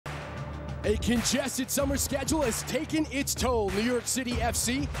A congested summer schedule has taken its toll. New York City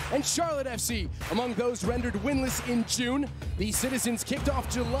FC and Charlotte FC among those rendered winless in June. The Citizens kicked off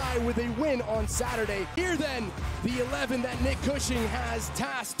July with a win on Saturday. Here then, the 11 that Nick Cushing has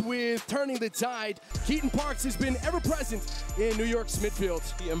tasked with turning the tide. Keaton Parks has been ever present in New York's midfield.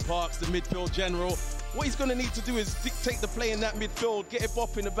 Keaton Parks, the midfield general. What he's going to need to do is dictate the play in that midfield, get it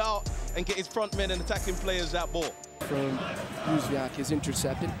bopping about, and get his front men and attacking players that ball. From Uzviak is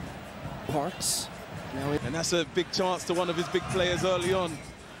intercepted. Parks. And that's a big chance to one of his big players early on.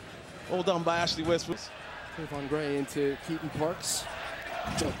 All done by Ashley Westwood. Von Gray into Keaton Parks.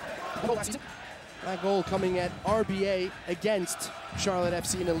 That goal coming at RBA against Charlotte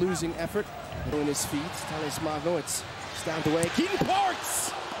FC in a losing effort. On his feet, Thales Magno, it's stabbed away. Keaton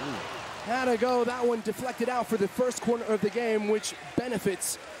Parks! Had to go, that one deflected out for the first corner of the game, which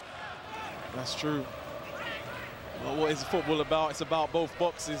benefits. That's true. Well, what is football about? It's about both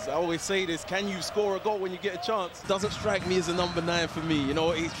boxes. I always say this, can you score a goal when you get a chance? Doesn't strike me as a number 9 for me. You know,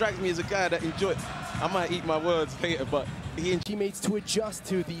 he strikes me as a guy that enjoys. I might eat my words later, but he and teammates to adjust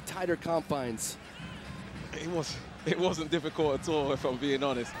to the tighter confines. It wasn't difficult at all, if I'm being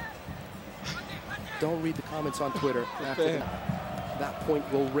honest. Don't read the comments on Twitter. After that point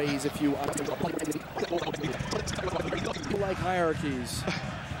will raise a few like hierarchies.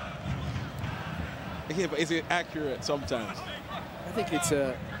 Yeah, but is it accurate sometimes? I think it's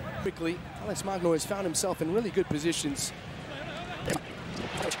quickly. Thales Magno has found himself in really good positions.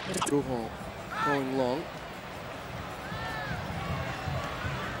 Going long.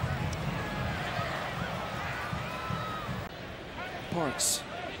 Parks.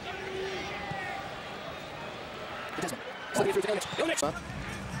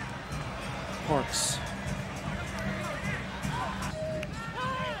 Parks.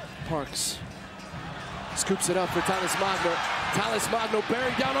 Parks. Scoops it up for Thales Magno. Thales Magno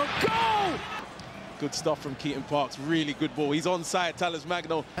bearing down on goal! Good stuff from Keaton Parks. Really good ball. He's onside, Thales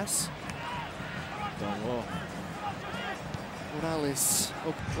Magno. Yes. Done well. Morales,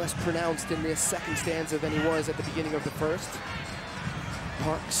 less pronounced in the second stanza than he was at the beginning of the first.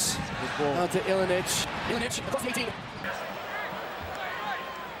 Parks. Out to Ilinic. Ilinic, across 18.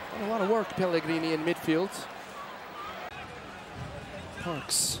 A lot of work, Pellegrini in midfield.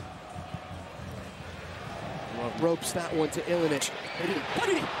 Parks. Ropes that one to Ilinic.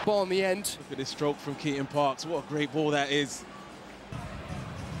 Ball in the end. Look at this stroke from Keaton Parks. What a great ball that is.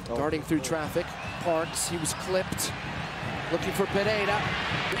 Darting through traffic. Parks, he was clipped. Looking for Pereira.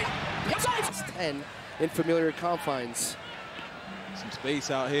 10 in familiar confines. Some space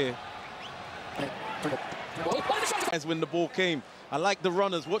out here. As when the ball came. I like the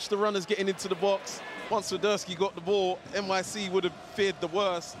runners. Watch the runners getting into the box. Once Swiderski got the ball, NYC would have feared the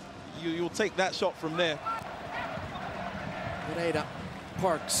worst. You'll take that shot from there. Pereira,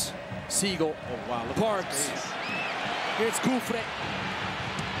 Parks, Siegel, oh wow, look Parks. Here's Kufre.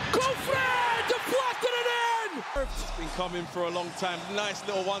 Kufre! Deflected it in! It's been coming for a long time. Nice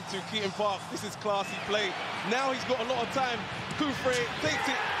little 1-2, Keaton Parks. This is classy play. Now he's got a lot of time. Kufre takes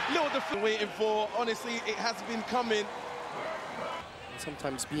it. Little different waiting for. Honestly, it has been coming.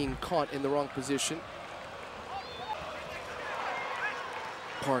 Sometimes being caught in the wrong position.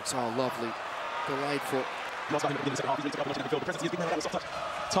 Parks, oh, lovely. Delightful.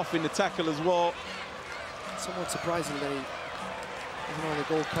 Tough in the tackle as well. Somewhat surprising that he isn't on the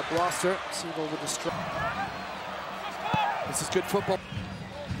Gold Cup roster. Siegel with the strike. This is good football.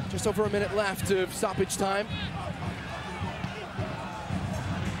 Just over a minute left of stoppage time.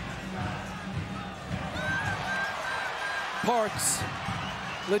 Parks,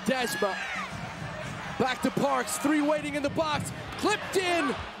 Ledesma, back to Parks, 3 waiting in the box, clipped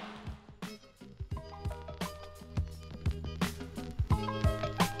in.